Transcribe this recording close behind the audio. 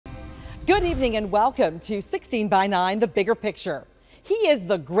Good evening and welcome to 16 by 9, The Bigger Picture. He is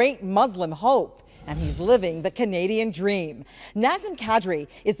the great Muslim hope, and he's living the Canadian dream. Nazem Kadri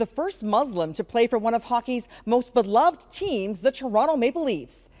is the first Muslim to play for one of hockey's most beloved teams, the Toronto Maple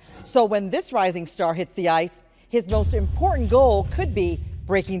Leafs. So when this rising star hits the ice, his most important goal could be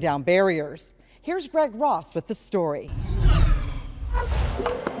breaking down barriers. Here's Greg Ross with the story.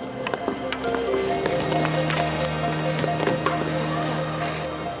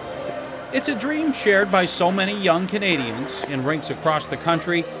 It's a dream shared by so many young Canadians. In rinks across the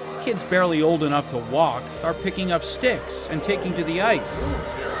country, kids barely old enough to walk are picking up sticks and taking to the ice.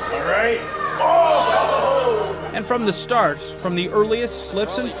 All right. Oh! And from the start, from the earliest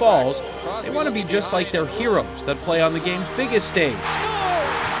slips and falls, they want to be just like their heroes that play on the game's biggest stage,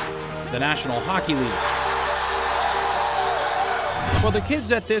 the National Hockey League. For the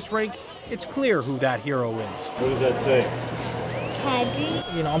kids at this rink, it's clear who that hero is. What does that say?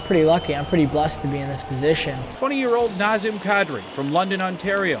 Kadri. You know, I'm pretty lucky. I'm pretty blessed to be in this position. 20-year-old Nazem Kadri from London,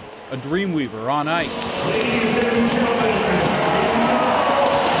 Ontario, a dream weaver on ice. Ladies and gentlemen.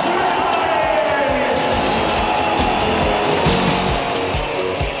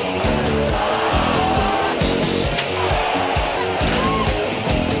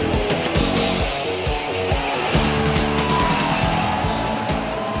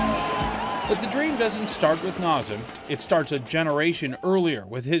 But the dream doesn't start with Nazem. It starts a generation earlier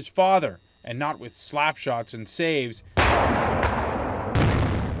with his father, and not with slap shots and saves,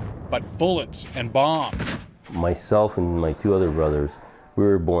 but bullets and bombs. Myself and my two other brothers, we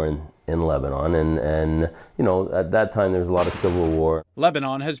were born in Lebanon, and you know, at that time there was a lot of civil war.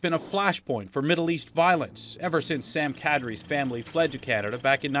 Lebanon has been a flashpoint for Middle East violence ever since Sam Kadri's family fled to Canada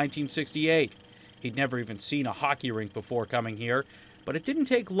back in 1968. He'd never even seen a hockey rink before coming here, but it didn't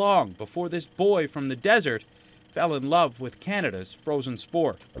take long before this boy from the desert fell in love with Canada's frozen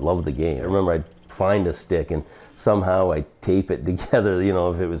sport. I loved the game. I remember I'd find a stick and somehow I'd tape it together. You know,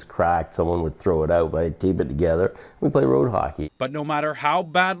 if it was cracked, someone would throw it out, but I'd tape it together. We'd play road hockey. But no matter how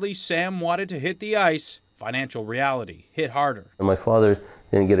badly Sam wanted to hit the ice, financial reality hit harder. And my father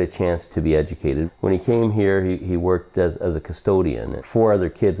didn't get a chance to be educated. When he came here, he worked as a custodian. 4 other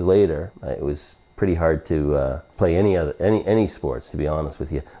kids later, it was pretty hard to play any sports, to be honest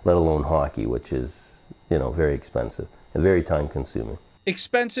with you, let alone hockey, which is, you know, very expensive and very time-consuming.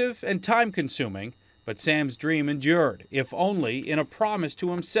 Expensive and time-consuming, but Sam's dream endured, if only in a promise to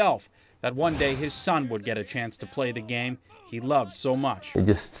himself that one day his son would get a chance to play the game he loved so much. It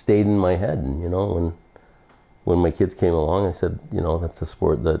just stayed in my head, and you know, when my kids came along, I said, you know, that's a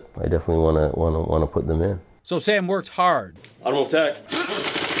sport that I definitely want to put them in. So Sam worked hard, Automotive tech.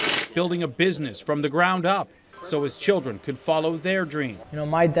 building a business from the ground up so his children could follow their dream. You know,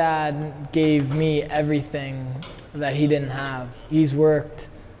 my dad gave me everything that he didn't have. He's worked,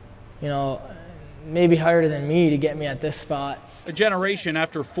 you know, maybe harder than me to get me at this spot. A generation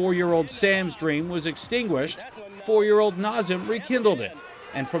after 4-year-old Sam's dream was extinguished, 4-year-old Nazem rekindled it.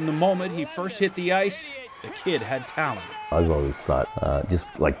 And from the moment he first hit the ice, the kid had talent. I've always thought, just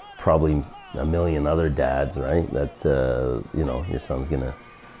like probably a million other dads, right, that, you know, your son's gonna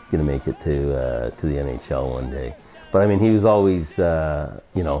make it to the NHL one day. But I mean, he was always,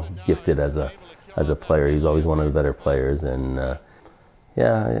 you know, gifted as a player. He was always one of the better players, and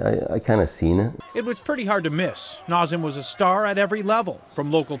yeah, I kind of seen it. It was pretty hard to miss. Nazem was a star at every level, from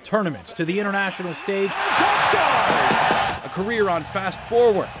local tournaments to the international stage, a career on fast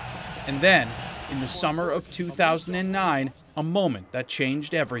forward, and then, in the summer of 2009, a moment that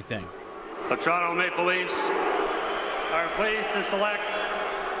changed everything. The Toronto Maple Leafs are pleased to select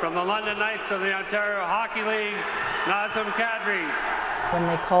from the London Knights of the Ontario Hockey League, Nazem Kadri. When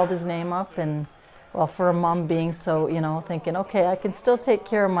they called his name up, and well, for a mom being so, you know, thinking, okay, I can still take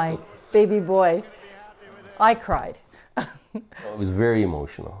care of my baby boy, I cried. It was very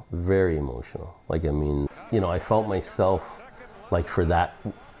emotional, very emotional. Like, I mean, you know, I felt myself, like, for that,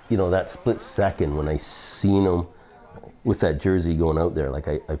 you know, that split second when I seen him with that jersey going out there, like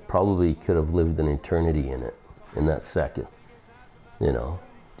I probably could have lived an eternity in it, in that second, you know,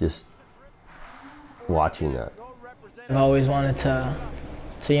 just watching that. I've always wanted to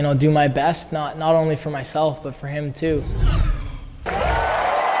you know, do my best, not only for myself, but for him too.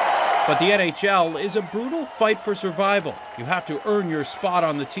 But the NHL is a brutal fight for survival. You have to earn your spot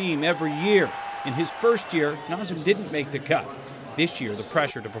on the team every year. In his first year, Nazem didn't make the cut. This year, the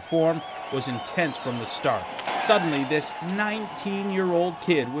pressure to perform was intense from the start. Suddenly, this 19-year-old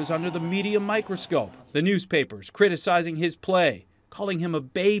kid was under the media microscope. The newspapers criticizing his play, calling him a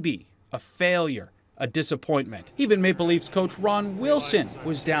baby, a failure, a disappointment. Even Maple Leafs coach Ron Wilson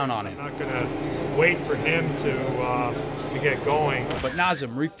was down on him. I'm not going to wait for him to to get going. But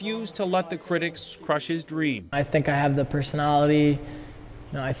Nazem refused to let the critics crush his dream. I think I have the personality,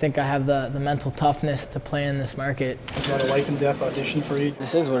 I think I have the mental toughness to play in this market. It's not a life and death audition for you.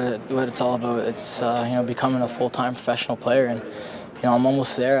 This is what it's all about. It's becoming a full-time professional player, and I'm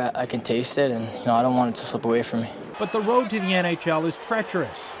almost there. I can taste it, and I don't want it to slip away from me. But the road to the NHL is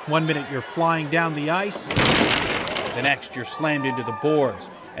treacherous. 1 minute you're flying down the ice, the next you're slammed into the boards.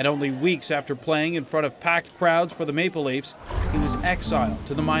 And only weeks after playing in front of packed crowds for the Maple Leafs, he was exiled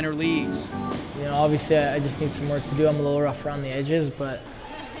to the minor leagues. Obviously I just need some work to do. I'm a little rough around the edges, but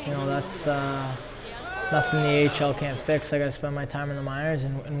that's nothing the AHL can't fix. I got to spend my time in the minors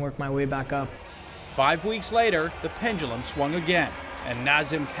and work my way back up. 5 weeks later, the pendulum swung again, and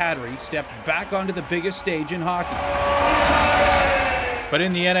Nazem Kadri stepped back onto the biggest stage in hockey. But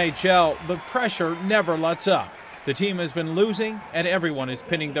in the NHL, the pressure never lets up. The team has been losing, and everyone is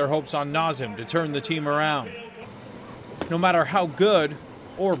pinning their hopes on Nazem to turn the team around. No matter how good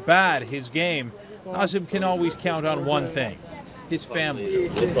or bad his game, Nazem can always count on one thing: his family.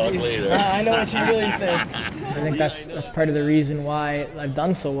 I know what you really think. I think that's part of the reason why I've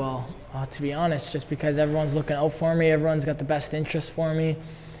done so well, to be honest, just because everyone's looking out for me, everyone's got the best interest for me,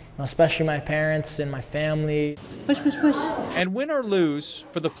 especially my parents and my family. Push, push, push. And win or lose,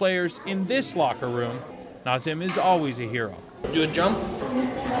 for the players in this locker room, Nazem is always a hero. Do a jump?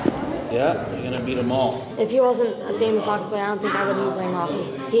 Yeah, you're gonna beat them all. If he wasn't a famous hockey player, I don't think I would be playing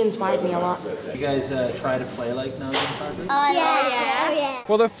hockey. He inspired me a lot. You guys try to play like Nazem Kadri? Yeah.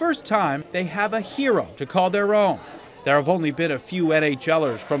 For the first time, they have a hero to call their own. There have only been a few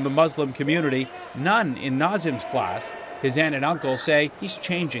NHLers from the Muslim community, none in Nazem's class. His aunt and uncle say he's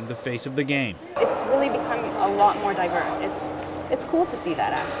changing the face of the game. It's really becoming a lot more diverse. It's cool to see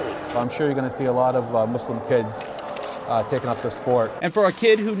that, actually. I'm sure you're going to see a lot of Muslim kids taking up the sport. And for a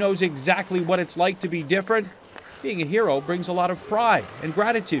kid who knows exactly what it's like to be different, being a hero brings a lot of pride and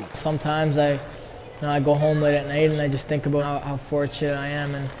gratitude. Sometimes I go home late at night and I just think about how fortunate I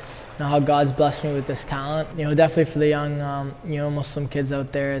am and how God's blessed me with this talent. Definitely for the young Muslim kids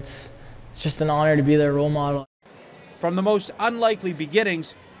out there, it's just an honor to be their role model. From the most unlikely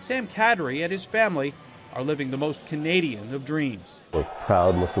beginnings, Nazem Kadri and his family are living the most Canadian of dreams. We're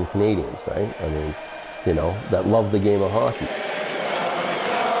proud Muslim Canadians, right? I mean, that love the game of hockey.